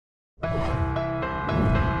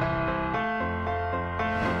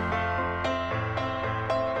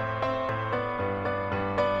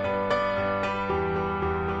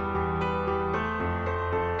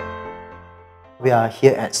We are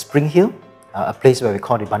here at Springhill, a place where we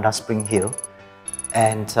call the Bandar Springhill,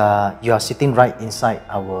 and you are sitting right inside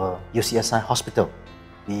our UCSI Hospital.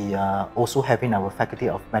 We are also having our Faculty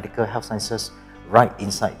of Medical Health Sciences right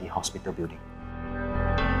inside the hospital building.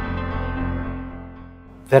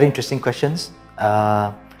 Very interesting questions.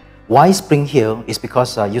 Why Springhill is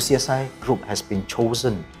because UCSI Group has been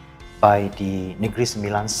chosen by the Negeri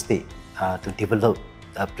Sembilan state to develop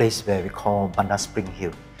a place where we call Bandar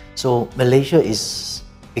Springhill. So Malaysia is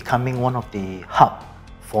becoming one of the hub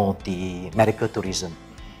for the medical tourism.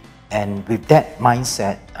 And with that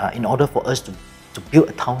mindset, in order for us to build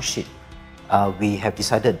a township, we have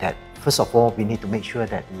decided that first of all, we need to make sure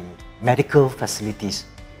that the medical facilities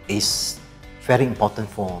is very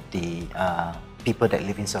important for the people that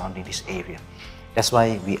live in surrounding this area. That's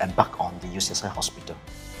why we embark on the UCSI Hospital.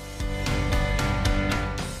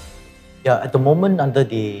 Yeah, at the moment, under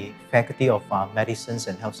the Faculty of Medicines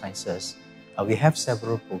and Health Sciences, we have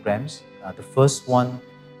several programs. The first one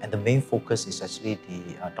and the main focus is actually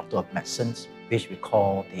the Doctor of Medicine, which we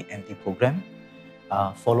call the MD program,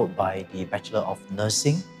 followed by the Bachelor of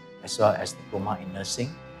Nursing, as well as Diploma in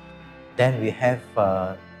Nursing. Then we have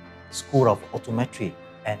School of Optometry,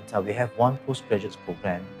 and we have one postgraduate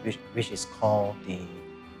program which is called the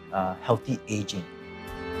Healthy Aging.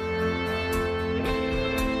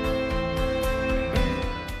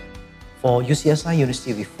 For UCSI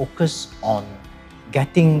University, we focus on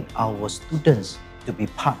getting our students to be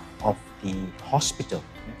part of the hospital.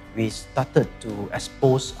 We started to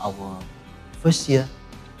expose our first year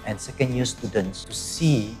and second year students to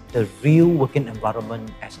see the real working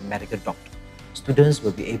environment as a medical doctor. Students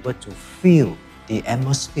will be able to feel the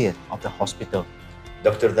atmosphere of the hospital.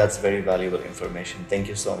 Doctor, that's very valuable information. Thank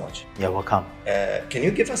you so much. You're welcome. Can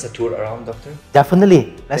you give us a tour around, Doctor?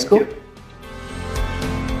 Definitely. Let's go. You.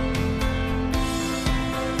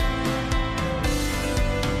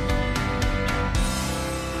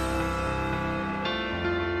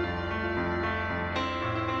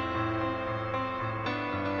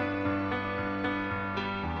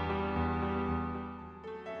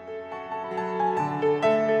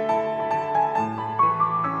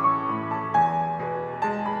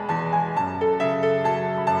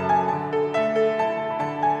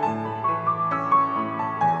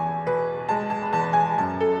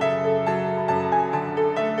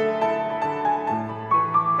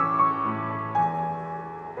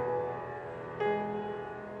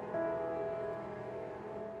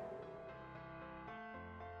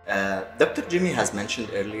 Dr. Jimmy has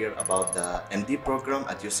mentioned earlier about the MD program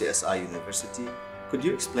at UCSI University. Could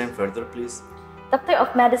you explain further, please? Doctor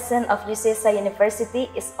of Medicine of UCSI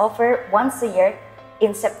University is offered once a year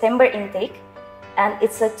in September intake, and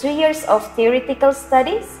it's 2 years of theoretical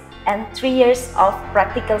studies and 3 years of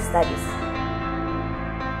practical studies.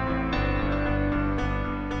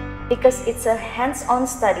 Because it's a hands-on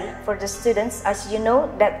study for the students, as you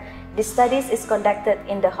know that the studies is conducted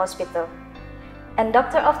in the hospital. And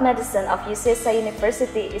Doctor of Medicine of UCSI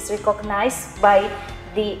University is recognized by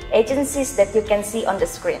the agencies that you can see on the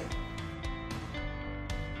screen.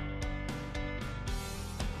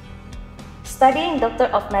 Studying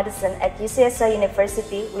Doctor of Medicine at UCSI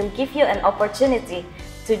University will give you an opportunity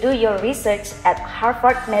to do your research at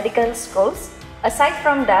Harvard Medical Schools. Aside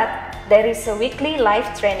from that, there is a weekly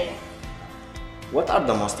live training. What are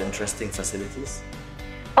the most interesting facilities?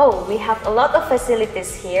 Oh, we have a lot of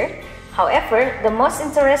facilities here. However, the most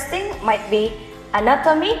interesting might be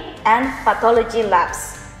anatomy and pathology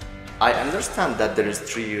labs. I understand that there is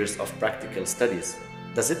 3 years of practical studies.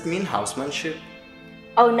 Does it mean housemanship?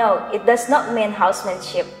 Oh no, it does not mean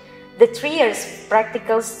housemanship. The 3 years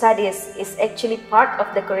practical studies is actually part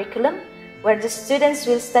of the curriculum, where the students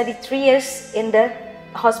will study 3 years in the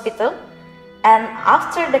hospital, and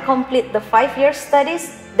after they complete the 5-year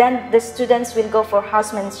studies, then the students will go for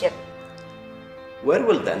housemanship. Where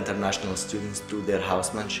will the international students do their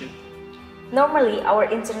housemanship? Normally, our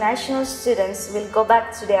international students will go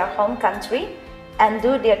back to their home country and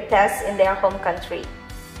do their tests in their home country.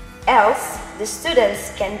 Else, the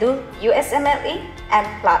students can do USMLE and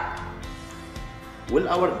PLAT. Will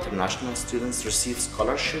our international students receive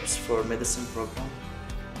scholarships for medicine program?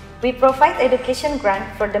 We provide education grant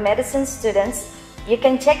for the medicine students. You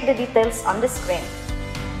can check the details on the screen.